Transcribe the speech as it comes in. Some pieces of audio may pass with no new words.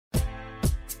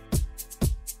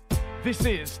This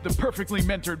is the Perfectly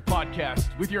Mentored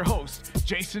Podcast with your host,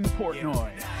 Jason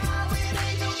Portnoy.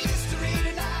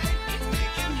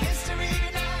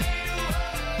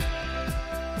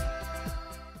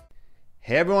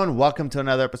 Hey everyone, welcome to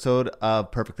another episode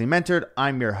of Perfectly Mentored.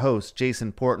 I'm your host,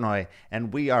 Jason Portnoy,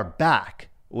 and we are back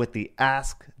with the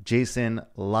Ask Jason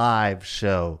Live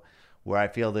show, where I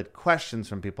fielded questions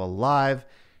from people live.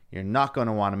 You're not going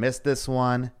to want to miss this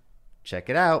one. Check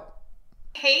it out.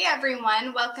 Hey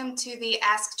everyone, welcome to the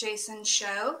Ask Jason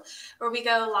show, where we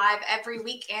go live every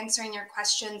week answering your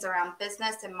questions around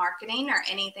business and marketing or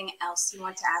anything else you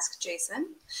want to ask Jason.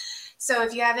 So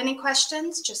if you have any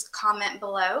questions, just comment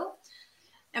below.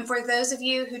 And for those of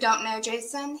you who don't know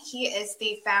Jason, he is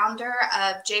the founder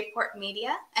of JPort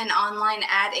Media, an online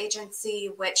ad agency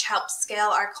which helps scale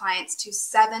our clients to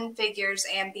 7 figures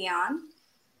and beyond.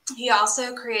 He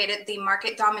also created the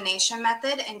Market Domination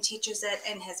Method and teaches it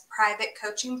in his private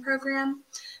coaching program,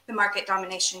 the Market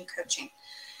Domination Coaching,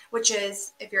 which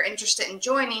is, if you're interested in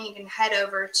joining, you can head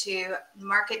over to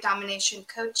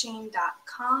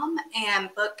marketdominationcoaching.com and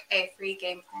book a free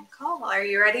game plan call. Are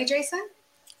you ready, Jason?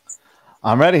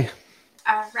 I'm ready.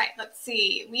 All right, let's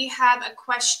see. We have a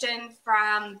question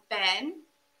from Ben.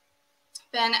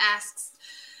 Ben asks,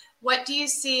 what do you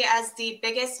see as the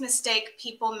biggest mistake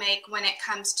people make when it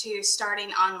comes to starting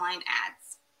online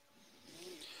ads?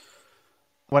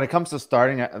 When it comes to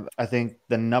starting, I think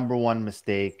the number one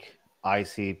mistake I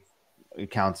see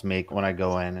accounts make when I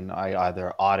go in and I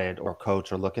either audit or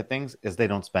coach or look at things is they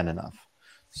don't spend enough.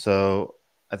 So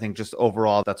I think just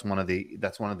overall, that's one of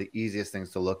the easiest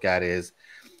things to look at is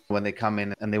when they come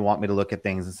in and they want me to look at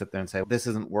things and sit there and say, this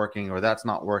isn't working or that's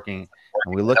not working.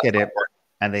 And we look at it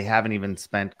and they haven't even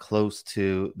spent close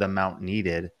to the amount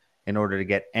needed in order to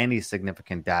get any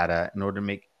significant data, in order to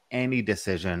make any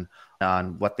decision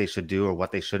on what they should do or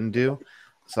what they shouldn't do.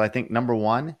 So I think number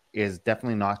one is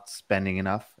definitely not spending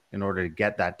enough in order to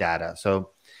get that data. So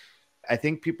I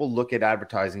think people look at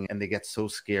advertising and they get so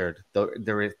scared.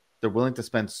 They're willing to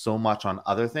spend so much on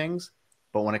other things,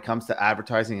 but when it comes to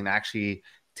advertising and actually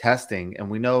testing, and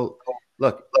we know,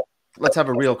 look, let's have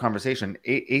a real conversation.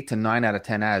 8 to 9 out of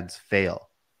 10 ads fail.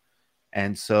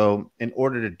 And so in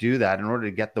order to do that, in order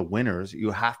to get the winners,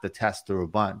 you have to test through a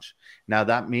bunch. Now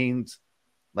that means,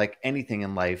 like anything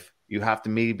in life, you have to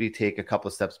maybe take a couple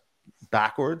of steps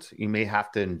backwards. You may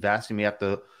have to invest. You may have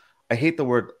to, I hate the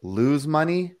word lose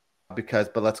money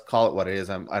but let's call it what it is.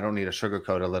 I don't need to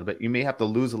sugarcoat a little bit. You may have to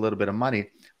lose a little bit of money,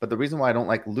 but the reason why I don't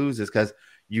like lose is because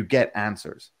you get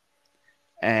answers.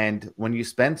 And when you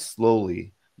spend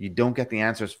slowly, you don't get the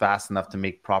answers fast enough to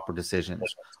make proper decisions.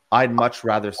 I'd much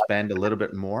rather spend a little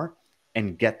bit more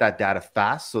and get that data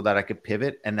fast so that I could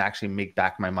pivot and actually make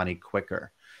back my money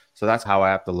quicker. So that's how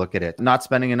I have to look at it. Not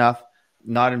spending enough,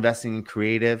 not investing in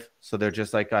creative. So they're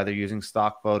just like either using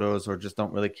stock photos or just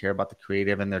don't really care about the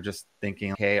creative. And they're just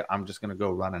thinking, okay, I'm just going to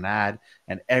go run an ad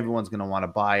and everyone's going to want to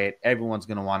buy it. Everyone's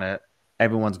going to want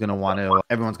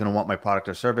my product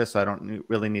or service. So I don't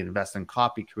really need to invest in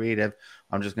copy creative.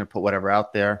 I'm just going to put whatever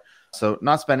out there. So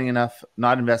not spending enough,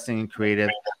 not investing in creative,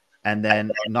 and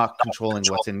then not controlling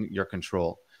what's in your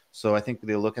control. So I think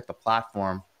they look at the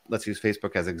platform. Let's use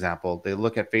Facebook as an example. They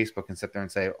look at Facebook and sit there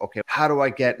and say, okay, how do I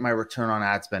get my return on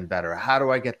ad spend better? How do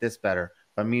I get this better?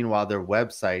 But meanwhile, their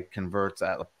website converts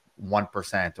at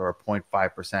 1% or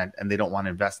 0.5%, and they don't want to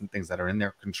invest in things that are in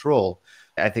their control.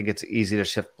 I think it's easy to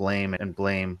shift blame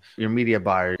your media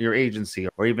buyer, your agency,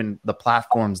 or even the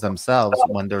platforms themselves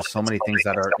when there's so many things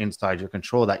that are inside your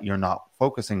control that you're not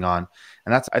focusing on.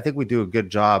 And I think we do a good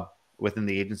job within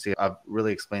the agency of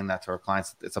really explaining that to our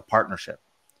clients. It's a partnership.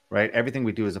 Right? Everything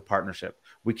we do is a partnership.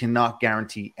 We cannot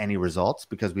guarantee any results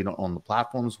because we don't own the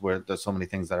platforms where there's so many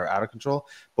things that are out of control,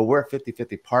 but we're a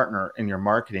 50-50 partner in your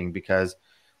marketing because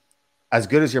as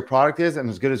good as your product is and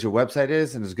as good as your website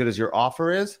is and as good as your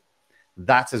offer is,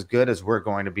 that's as good as we're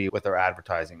going to be with our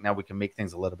advertising. Now we can make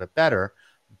things a little bit better,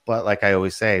 but like I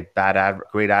always say,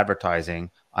 great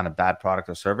advertising on a bad product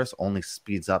or service only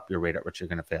speeds up your rate at which you're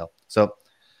going to fail. So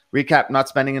recap, not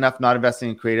spending enough, not investing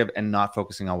in creative, and not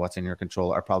focusing on what's in your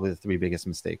control are probably the 3 biggest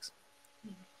mistakes.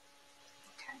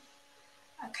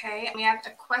 Okay. We have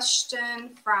a question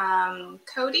from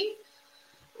Cody.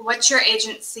 What's your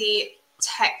agency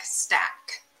tech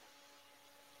stack?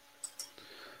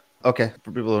 Okay.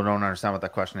 For people who don't understand what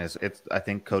that question is, I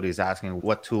think Cody's asking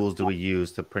what tools do we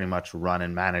use to pretty much run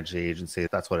and manage the agency?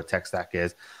 That's what a tech stack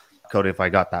is. Cody, if I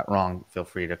got that wrong, feel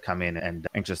free to come in and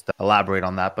just elaborate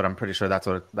on that. But I'm pretty sure that's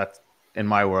in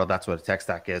my world, that's what a tech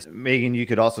stack is. Megan, you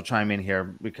could also chime in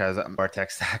here because our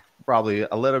tech stack probably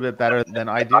a little bit better than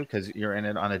I do because you're in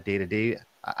it on a day-to-day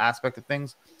aspect of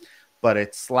things. But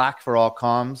it's Slack for all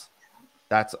comms,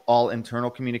 That's all internal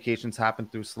communications happen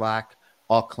through Slack.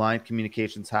 All client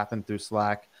communications happen through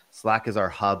Slack. Slack is our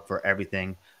hub for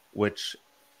everything, which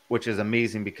is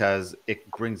amazing because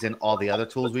it brings in all the other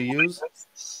tools we use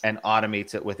and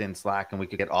automates it within Slack, and we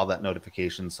could get all that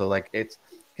notification. So like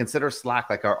consider Slack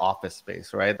like our office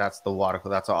space, right? That's the water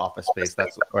cooler. That's our office space.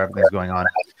 That's where everything's going on.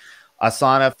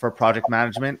 Asana for project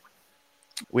management.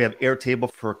 We have Airtable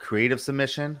for creative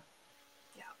submission.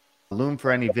 Yeah. Loom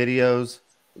for any videos.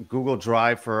 Google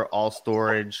Drive for all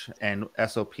storage and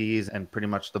SOPs, and pretty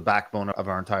much the backbone of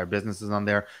our entire business is on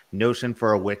there. Notion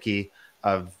for a wiki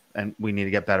and we need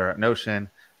to get better at Notion.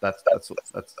 But that's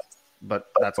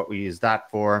what we use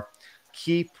that for.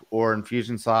 Keep or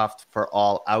Infusionsoft for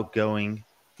all outgoing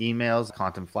emails,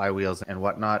 content flywheels and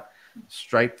whatnot.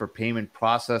 Stripe for payment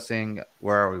processing.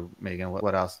 Where are we, Megan?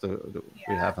 What else do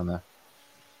we have on there?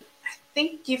 I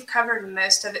think you've covered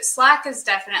most of it. Slack is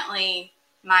definitely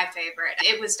my favorite.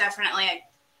 It was definitely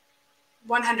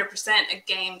 100% a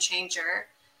game changer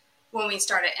when we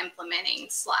started implementing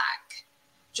Slack,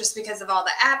 just because of all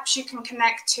the apps you can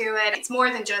connect to it. It's more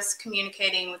than just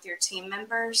communicating with your team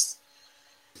members.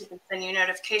 You can send you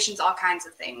notifications, all kinds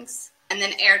of things. And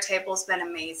then Airtable's been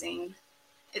amazing.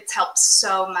 It's helped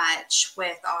so much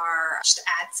with our just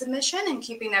ad submission and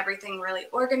keeping everything really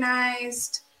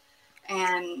organized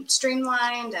and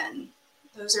streamlined. And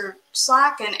those are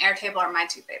Slack and Airtable are my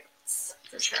two favorites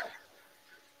for sure.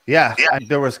 Yeah,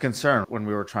 there was concern when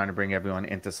we were trying to bring everyone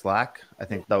into Slack. I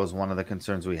think that was one of the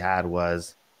concerns we had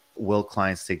was, will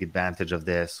clients take advantage of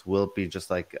this? Will it be just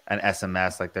like an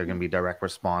SMS, like they're going to be direct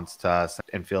response to us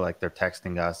and feel like they're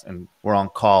texting us and we're on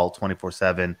call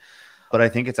 24/7? But I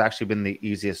think it's actually been the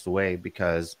easiest way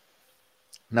because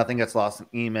nothing gets lost in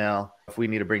email. If we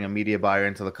need to bring a media buyer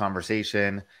into the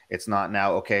conversation, it's not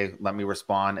now, okay, let me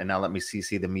respond and now let me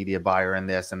CC the media buyer in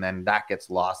this. And then that gets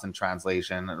lost in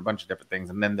translation and a bunch of different things.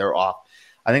 And then they're off.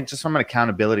 I think just from an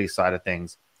accountability side of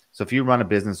things. So if you run a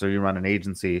business or you run an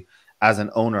agency, as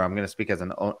an owner, I'm going to speak as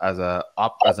an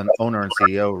owner and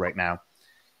CEO right now.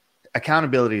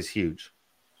 Accountability is huge.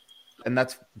 And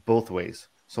that's both ways.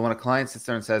 So when a client sits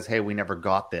there and says, hey, we never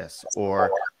got this,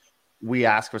 or we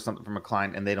ask for something from a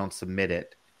client and they don't submit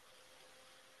it,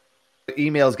 the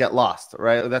emails get lost,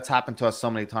 right? That's happened to us so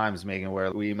many times, Megan,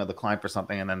 where we email the client for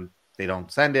something and then they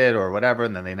don't send it or whatever,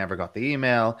 and then they never got the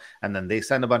email, and then they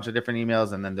send a bunch of different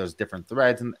emails, and then there's different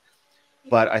threads.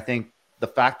 But I think the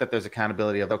fact that there's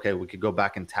accountability of, okay, we could go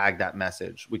back and tag that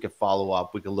message, we could follow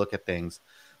up, we could look at things,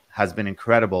 has been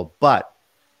incredible. But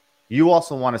you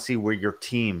also want to see where your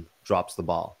team drops the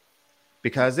ball,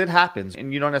 because it happens,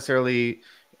 and you don't necessarily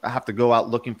have to go out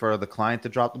looking for the client to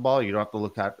drop the ball. You don't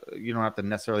have to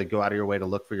necessarily go out of your way to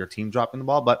look for your team dropping the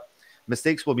ball, but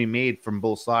mistakes will be made from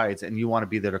both sides and you want to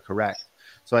be there to correct.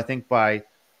 So I think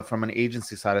from an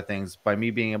agency side of things, by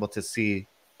me being able to see,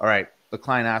 all right, the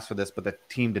client asked for this, but the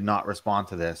team did not respond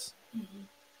to this,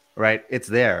 right? It's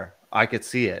there. I could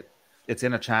see it. It's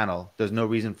in a channel. There's no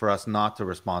reason for us not to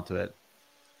respond to it.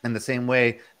 In the same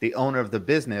way, the owner of the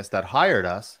business that hired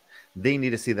us, they need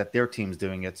to see that their team's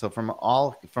doing it. So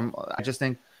I just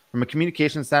think from a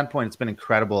communication standpoint, it's been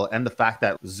incredible. And the fact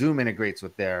that Zoom integrates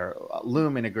with there,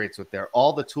 Loom integrates with there,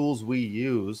 all the tools we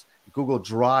use, Google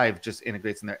Drive just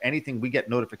integrates in there. Anything, we get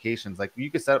notifications. Like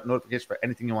you can set up notifications for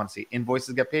anything you want to see.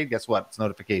 Invoices get paid. Guess what? It's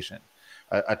notification.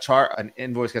 An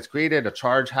invoice gets created, a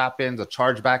charge happens, a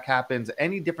chargeback happens,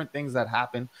 any different things that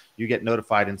happen, you get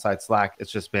notified inside Slack.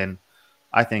 It's just been,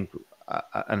 I think,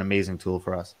 an amazing tool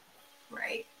for us.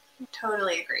 Right.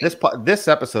 Totally agree. This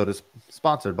episode is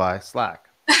sponsored by Slack.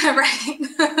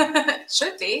 Right.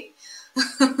 Should be.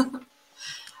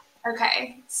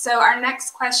 Okay. So our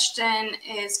next question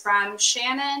is from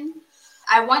Shannon.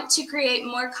 I want to create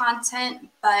more content,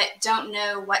 but don't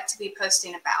know what to be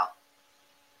posting about.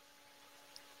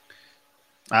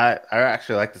 I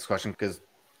actually like this question because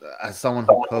as someone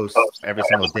who posts every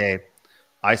single day,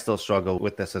 I still struggle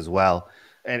with this as well.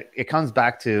 And it comes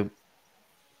back to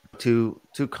two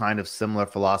kind of similar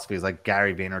philosophies, like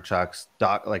Gary Vaynerchuk's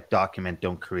document,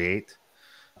 don't create.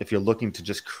 If you're looking to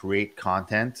just create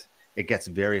content, it gets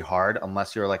very hard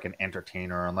unless you're like an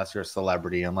entertainer, unless you're a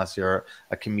celebrity, unless you're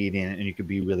a comedian and you could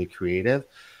be really creative.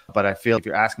 But I feel if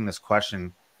you're asking this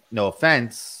question, no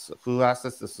offense, who asked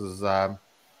this? This is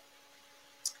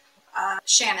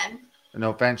Shannon.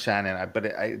 No offense, Shannon, but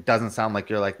it doesn't sound like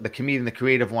you're like the comedian, the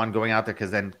creative one going out there, because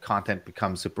then content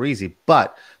becomes super easy.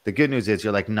 But the good news is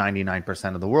you're like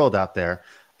 99% of the world out there,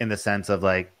 in the sense of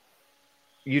like,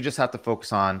 you just have to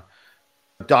focus on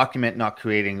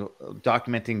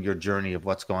documenting your journey of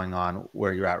what's going on,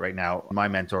 where you're at right now. My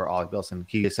mentor, Ollie Bilson,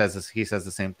 he says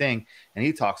the same thing. And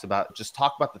he talks about, just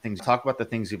talk about the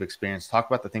things you've experienced, talk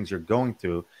about the things you're going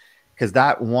through. Because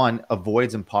that one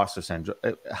avoids imposter syndrome.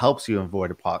 It helps you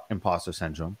avoid imposter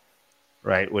syndrome,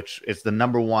 right? Which is the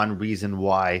number one reason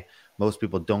why most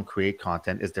people don't create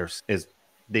content is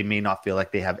they may not feel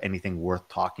like they have anything worth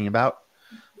talking about,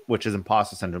 which is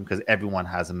imposter syndrome, because everyone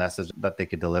has a message that they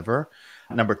could deliver.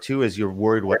 Number two is you're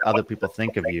worried what other people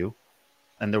think of you,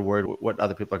 and they're worried what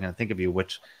other people are going to think of you,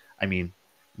 which, I mean,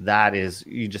 that is,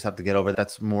 you just have to get over.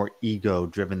 That's more ego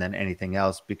driven than anything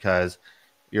else, because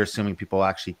you're assuming people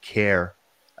actually care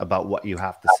about what you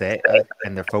have to say,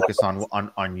 and they're focused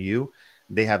on you.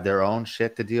 They have their own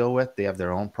shit to deal with. They have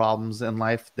their own problems in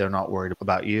life. They're not worried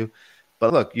about you.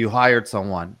 But look, you hired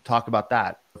someone. Talk about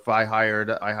that. If I hired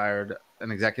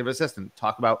an executive assistant,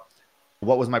 talk about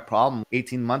what was my problem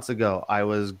 18 months ago. I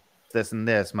was this and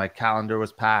this. My calendar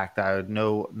was packed. I had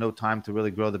no time to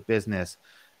really grow the business.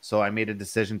 So I made a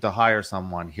decision to hire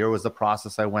someone. Here was the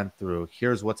process I went through.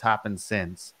 Here's what's happened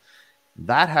since.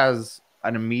 That has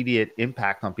an immediate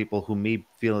impact on people who may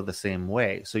feel the same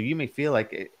way. So you may feel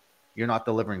like you're not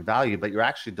delivering value, but you're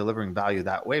actually delivering value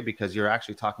that way, because you're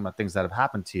actually talking about things that have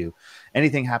happened to you.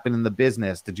 Anything happened in the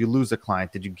business? Did you lose a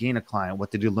client? Did you gain a client?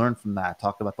 What did you learn from that?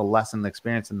 Talk about the lesson, the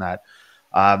experience in that.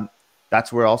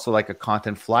 That's where also like a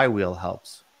content flywheel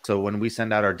helps. So when we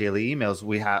send out our daily emails,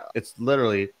 it's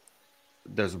literally,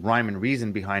 there's rhyme and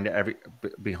reason behind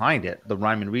it. The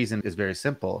rhyme and reason is very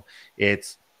simple.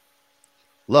 It's,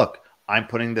 look, I'm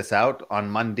putting this out on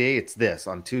Monday, it's this.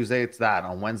 On Tuesday, it's that.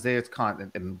 On Wednesday, it's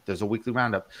content. And there's a weekly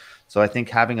roundup. So I think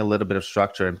having a little bit of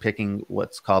structure and picking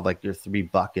what's called like your 3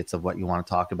 buckets of what you want to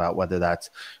talk about, whether that's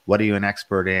what are you an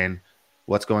expert in,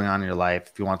 what's going on in your life.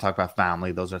 If you want to talk about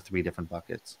family, those are 3 different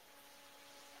buckets.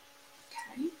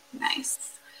 Okay,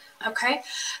 nice. Okay.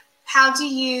 How do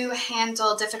you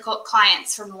handle difficult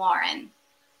clients from Lauren?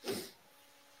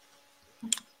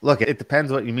 Look, it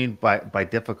depends what you mean by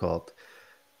difficult.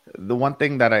 The one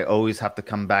thing that I always have to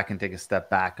come back and take a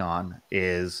step back on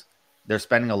is they're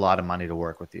spending a lot of money to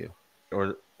work with you,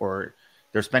 or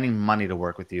they're spending money to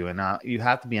work with you. And you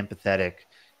have to be empathetic,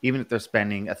 even if they're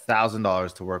spending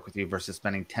 $1,000 to work with you versus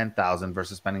spending $10,000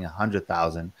 versus spending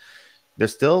 $100,000.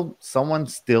 There's still someone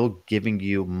still giving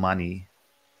you money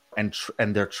and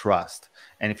their trust.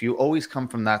 And if you always come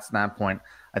from that standpoint,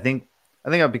 I think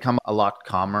I've become a lot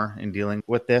calmer in dealing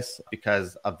with this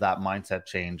because of that mindset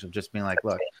change of just being like,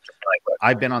 look,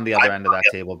 I've been on the other end of that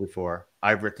table before.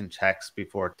 I've written checks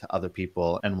before to other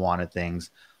people and wanted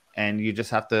things. And you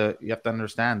have to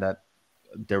understand that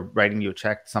they're writing you a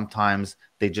check. Sometimes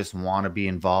they just want to be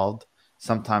involved.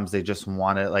 Sometimes they just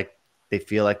want to, like, they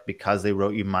feel like because they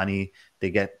wrote you money, they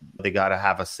got to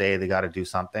have a say. They got to do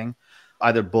something.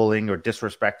 Either bullying or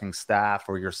disrespecting staff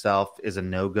or yourself is a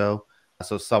no-go.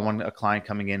 So a client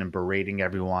coming in and berating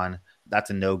everyone,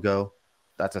 that's a no-go.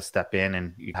 That's a step in,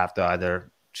 and you have to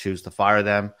either choose to fire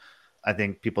them. I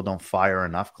think people don't fire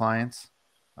enough clients.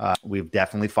 We've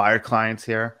definitely fired clients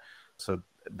here. So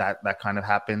that kind of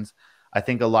happens. I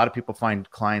think a lot of people find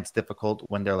clients difficult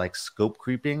when they're like scope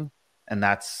creeping. And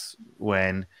that's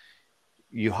when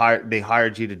they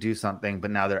hired you to do something,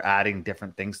 but now they're adding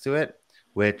different things to it,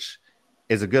 which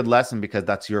is a good lesson because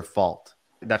that's your fault.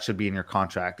 That should be in your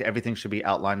contract. Everything should be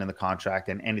outlined in the contract,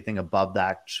 and anything above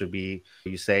that should be,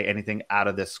 you say anything out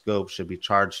of this scope should be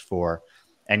charged for.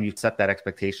 And you set that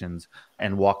expectations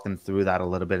and walk them through that a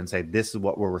little bit and say, this is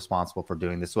what we're responsible for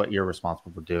doing. This is what you're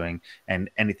responsible for doing. And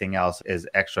anything else is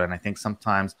extra. And I think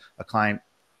sometimes a client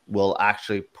will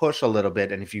actually push a little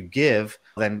bit. And if you give,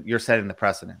 then you're setting the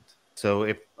precedent. So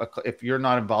if you're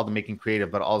not involved in making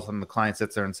creative, but all of a sudden the client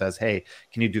sits there and says, hey,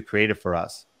 can you do creative for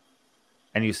us?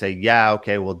 And you say, yeah,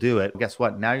 okay, we'll do it. Guess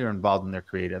what? Now you're involved in their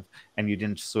creative and you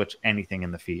didn't switch anything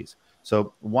in the fees.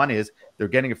 So one is they're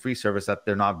getting a free service that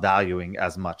they're not valuing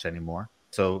as much anymore.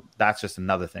 So that's just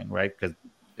another thing, right? Because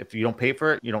if you don't pay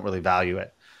for it, you don't really value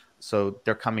it. So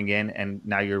they're coming in and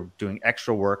now you're doing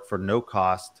extra work for no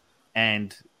cost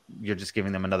and you're just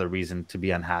giving them another reason to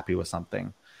be unhappy with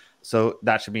something. So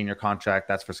that should be in your contract.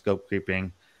 That's for scope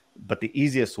creeping. But the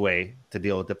easiest way to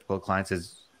deal with difficult clients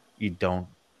is you don't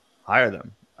hire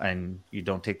them and you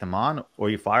don't take them on, or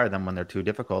you fire them when they're too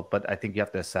difficult. But I think you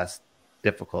have to assess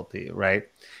difficulty, right?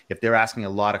 If they're asking a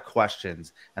lot of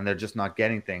questions and they're just not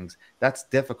getting things, that's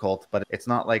difficult, but it's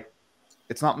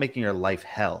not making your life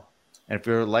hell. And if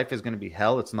your life is going to be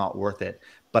hell, it's not worth it.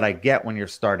 But I get when you're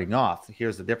starting off,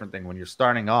 here's the different thing. When you're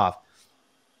starting off,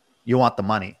 you want the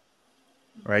money,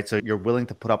 right? So you're willing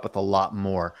to put up with a lot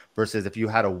more versus if you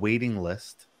had a waiting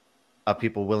list of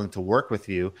people willing to work with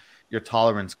you, your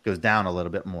tolerance goes down a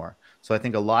little bit more. So I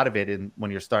think a lot of it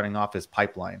when you're starting off is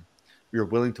pipeline. You're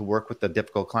willing to work with the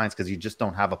difficult clients because you just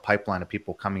don't have a pipeline of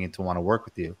people coming in to want to work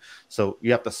with you. So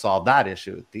you have to solve that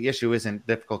issue. The issue isn't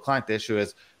difficult client. The issue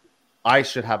is I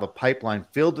should have a pipeline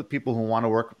filled with people who want to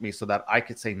work with me so that I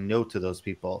could say no to those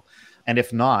people. And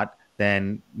if not,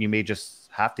 then you may just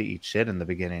have to eat shit in the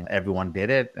beginning. Everyone did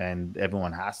it and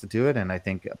everyone has to do it. And I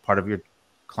think part of your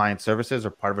client services or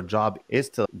part of a job is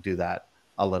to do that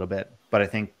a little bit. But I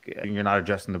think you're not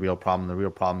addressing the real problem. The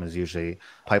real problem is usually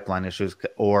pipeline issues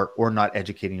or not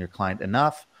educating your client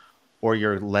enough, or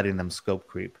you're letting them scope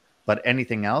creep. But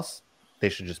anything else, they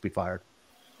should just be fired.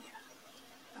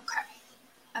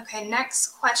 Okay,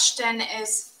 next question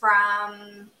is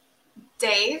from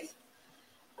Dave.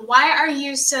 Why are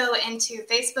you so into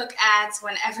Facebook ads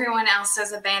when everyone else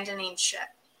is abandoning ship?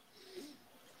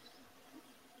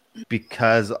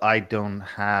 Because I don't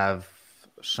have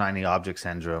shiny object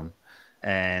syndrome.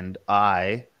 And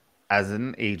I, as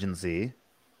an agency,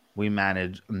 we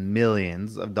manage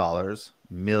millions and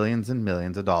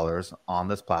millions of dollars on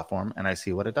this platform. And I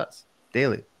see what it does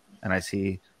daily. And I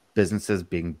see businesses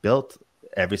being built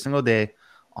every single day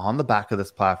on the back of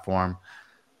this platform.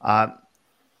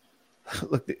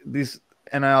 Look,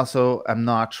 and I also am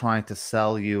not trying to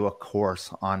sell you a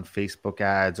course on Facebook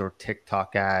ads or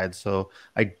TikTok ads. So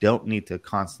I don't need to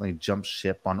constantly jump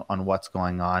ship on what's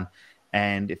going on.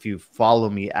 And if you follow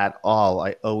me at all,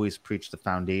 I always preach the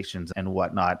foundations and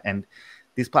whatnot. And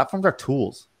these platforms are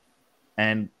tools,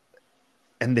 and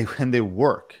they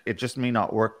work. It just may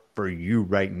not work for you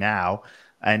right now.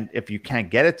 And if you can't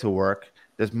get it to work,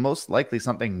 there's most likely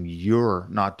something you're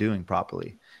not doing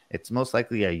properly. It's most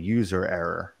likely a user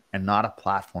error and not a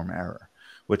platform error,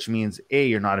 which means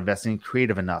you're not investing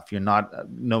creative enough. You're not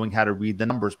knowing how to read the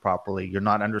numbers properly. You're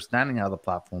not understanding how the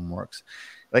platform works.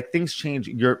 Like, things change.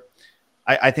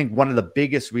 I think one of the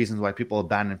biggest reasons why people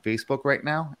abandon Facebook right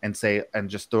now and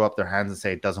just throw up their hands and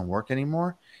say it doesn't work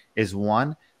anymore is,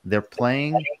 one, they're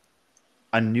playing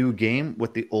a new game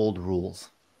with the old rules,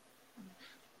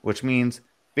 which means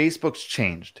Facebook's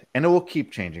changed and it will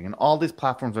keep changing, and all these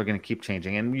platforms are going to keep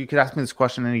changing. And you could ask me this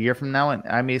question in a year from now, and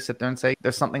I may sit there and say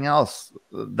there's something else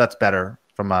that's better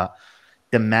from a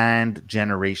demand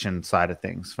generation side of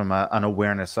things, from an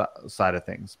awareness side of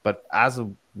things. But as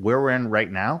of where we're in right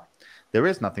now, there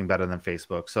is nothing better than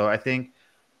Facebook. So I think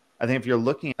if you're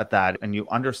looking at that and you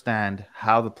understand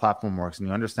how the platform works and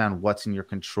you understand what's in your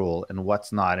control and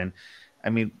what's not, and I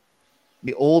mean,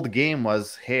 the old game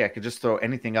was, hey, I could just throw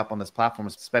anything up on this platform,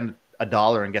 spend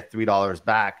 $1 and get $3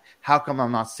 back. How come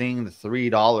I'm not seeing the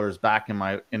 $3 back in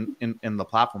the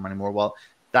platform anymore? Well,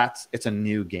 it's a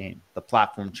new game. The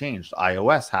platform changed.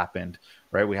 iOS happened,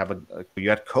 right? You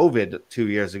had COVID 2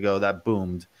 years ago that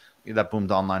boomed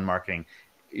online marketing.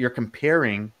 You're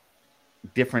comparing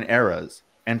different eras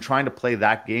and trying to play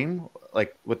that game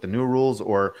like with the new rules,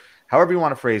 or however you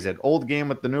want to phrase it, old game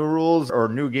with the new rules or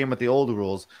new game with the old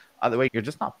rules. Either way, you're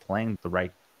just not playing the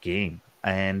right game.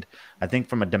 And I think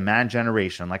from a demand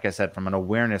generation, like I said, from an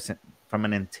awareness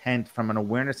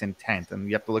intent, and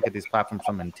you have to look at these platforms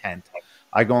from intent.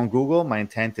 I go on Google, my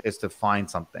intent is to find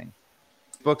something.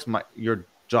 Your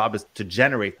job is to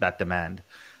generate that demand.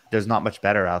 There's not much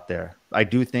better out there. I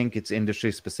do think it's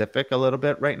industry specific a little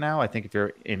bit right now. I think if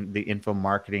you're in the info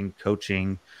marketing,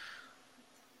 coaching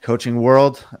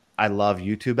world, I love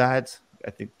YouTube ads. I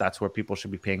think that's where people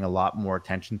should be paying a lot more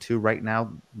attention to right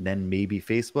now than maybe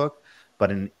Facebook.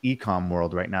 But in e-com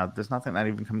world right now, there's nothing that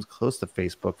even comes close to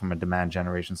Facebook from a demand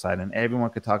generation side. And everyone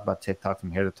could talk about TikTok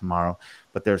from here to tomorrow,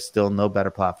 but there's still no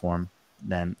better platform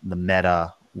than the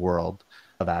Meta world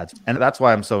of ads. And that's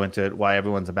why I'm so into it, why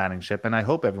everyone's abandoning ship. And I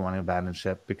hope everyone abandons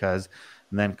ship, because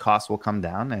then costs will come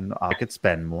down and I could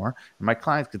spend more and my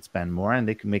clients could spend more and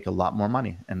they can make a lot more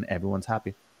money and everyone's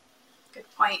happy. Good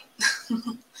point.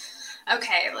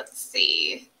 Okay, let's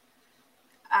see.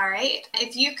 All right.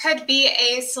 If you could be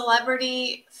a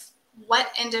celebrity, what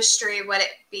industry would it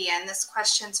be in? This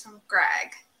question's from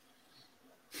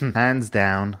Greg. Hands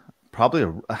down, probably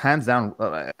hands down.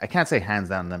 I can't say hands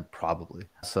down, then probably.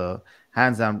 So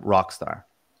hands down, rock star.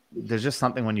 There's just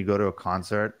something when you go to a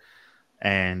concert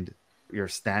and you're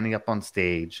standing up on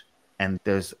stage and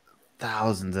there's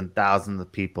thousands and thousands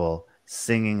of people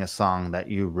singing a song that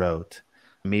you wrote,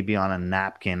 maybe on a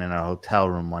napkin in a hotel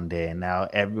room one day, and now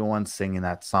everyone's singing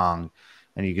that song,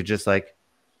 and you could just I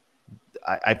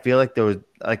feel like there was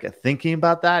thinking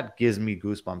about that gives me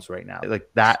goosebumps right now. Like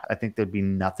that, I think there'd be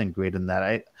nothing greater than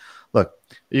that. Look,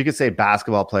 you could say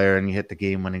basketball player and you hit the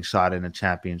game-winning shot in a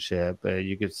championship.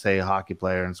 You could say hockey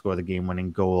player and score the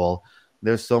game-winning goal.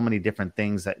 There's so many different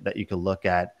things that you could look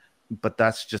at. but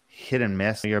that's just hit and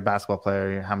miss. You're a basketball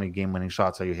player. How many game-winning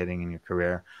shots are you hitting in your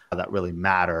career that really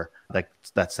matter? Like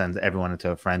that sends everyone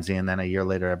into a frenzy, and then a year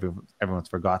later, everyone's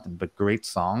forgotten. But great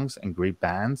songs and great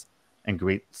bands and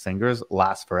great singers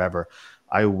last forever.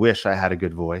 I wish I had a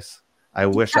good voice. I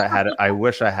wish I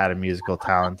had a musical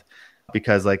talent,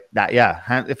 because like that,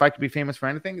 yeah. If I could be famous for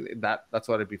anything, that's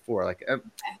what it'd be for. Like,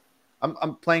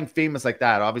 I'm playing famous like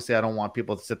that. Obviously, I don't want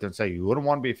people to sit there and say, you wouldn't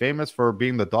want to be famous for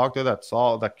being the doctor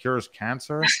that cures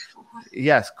cancer.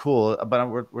 Yes, cool. But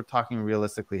we're talking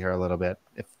realistically here a little bit.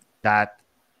 If that,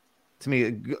 to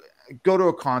me, go to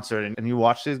a concert and you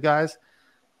watch these guys,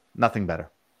 nothing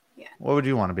better. Yeah. What would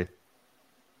you want to be?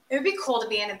 It would be cool to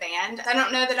be in a band. I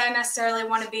don't know that I necessarily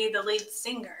want to be the lead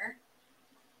singer.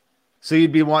 So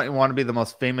you'd want to be the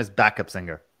most famous backup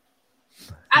singer.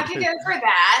 I could go for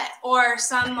that, or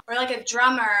like a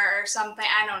drummer or something.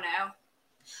 I don't know.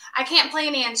 I can't play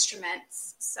any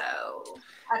instruments, so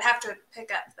I'd have to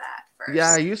pick up that first.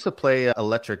 Yeah, I used to play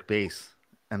electric bass,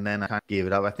 and then I kind of gave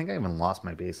it up. I think I even lost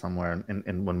my bass somewhere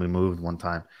in when we moved one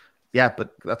time. Yeah,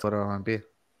 but that's what I want to be.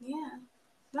 Yeah,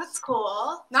 that's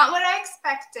cool. Not what I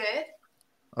expected.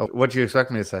 Oh, what did you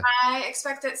expect me to say? I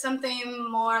expected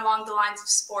something more along the lines of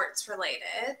sports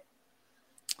related.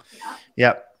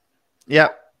 Yeah.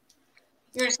 You're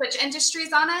gonna switch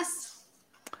industries on us?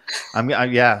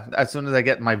 Yeah. As soon as I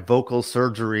get my vocal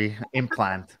surgery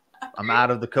implant, I'm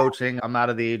out of the coaching. I'm out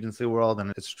of the agency world,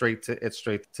 and it's straight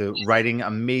to writing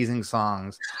amazing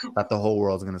songs that the whole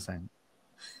world's gonna sing.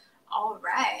 All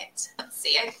right. Let's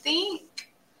see. I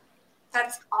think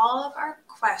that's all of our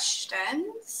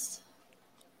questions.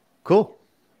 Cool.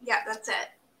 Yeah, that's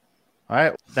it. All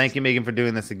right. Thank you, Megan, for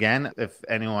doing this again. If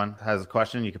anyone has a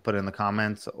question, you can put it in the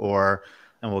comments, and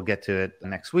we'll get to it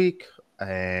next week.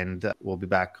 And we'll be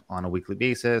back on a weekly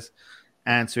basis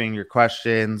answering your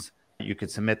questions. You can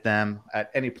submit them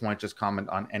at any point. Just comment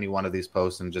on any one of these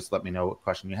posts and just let me know what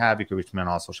question you have. You can reach me on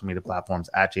all social media platforms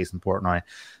at Jason Portnoy.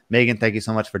 Megan, thank you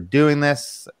so much for doing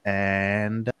this,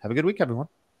 and have a good week, everyone.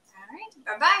 All right.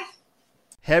 Bye-bye.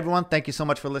 Hey everyone, thank you so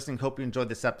much for listening. Hope you enjoyed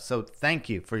this episode. Thank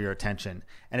you for your attention.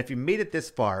 And if you made it this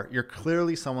far, you're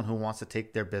clearly someone who wants to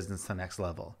take their business to the next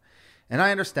level. And I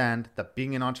understand that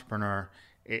being an entrepreneur,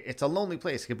 it's a lonely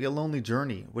place. It can be a lonely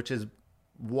journey, which is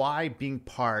why being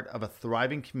part of a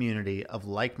thriving community of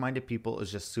like-minded people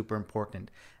is just super important,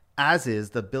 as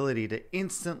is the ability to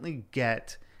instantly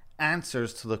get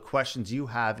answers to the questions you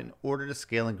have in order to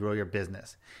scale and grow your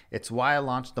business. It's why I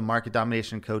launched the Market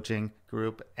Domination Coaching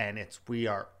Group, and we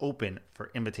are open for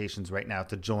invitations right now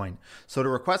to join. So to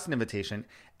request an invitation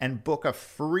and book a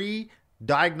free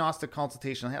diagnostic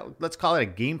consultation, let's call it a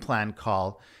game plan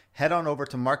call, head on over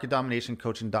to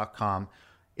marketdominationcoaching.com.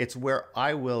 It's where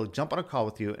I will jump on a call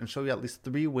with you and show you at least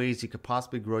 3 ways you could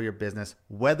possibly grow your business.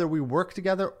 Whether we work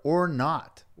together or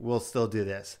not, we'll still do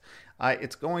this.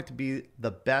 It's going to be the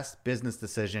best business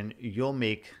decision you'll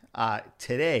make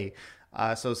today.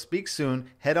 So speak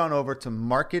soon. Head on over to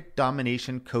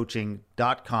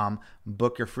marketdominationcoaching.com,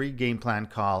 book your free game plan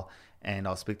call, and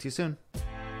I'll speak to you soon.